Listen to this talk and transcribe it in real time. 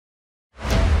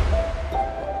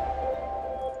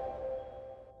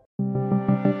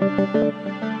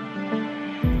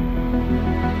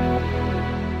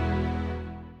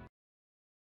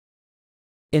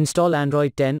Install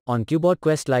Android 10 on Cubot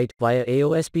Quest Lite via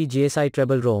AOSP GSI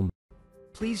Treble ROM.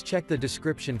 Please check the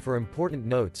description for important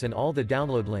notes and all the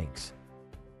download links.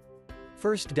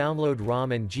 First download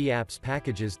ROM and GApps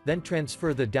packages, then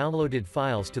transfer the downloaded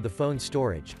files to the phone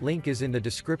storage, link is in the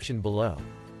description below.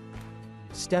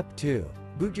 Step 2.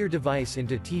 Boot your device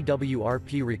into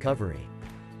TWRP recovery.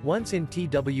 Once in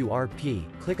TWRP,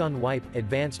 click on Wipe,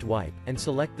 Advanced Wipe, and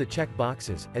select the check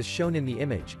boxes, as shown in the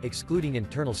image, excluding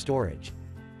internal storage.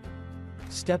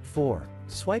 Step 4.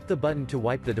 Swipe the button to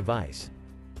wipe the device.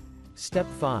 Step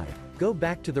 5. Go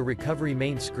back to the recovery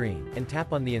main screen, and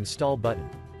tap on the Install button.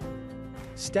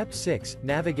 Step 6.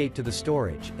 Navigate to the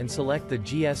storage, and select the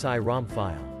GSI ROM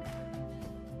file.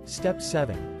 Step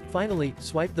 7. Finally,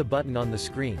 swipe the button on the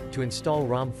screen, to install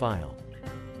ROM file.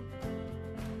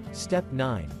 Step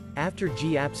 9. After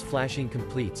GApps flashing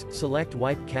completes, select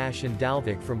Wipe Cache and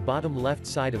dalvik from bottom left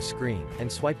side of screen, and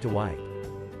swipe to wipe.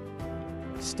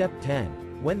 Step 10.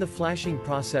 When the flashing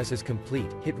process is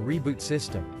complete, hit Reboot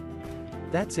System.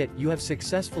 That's it, you have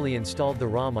successfully installed the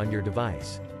ROM on your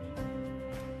device.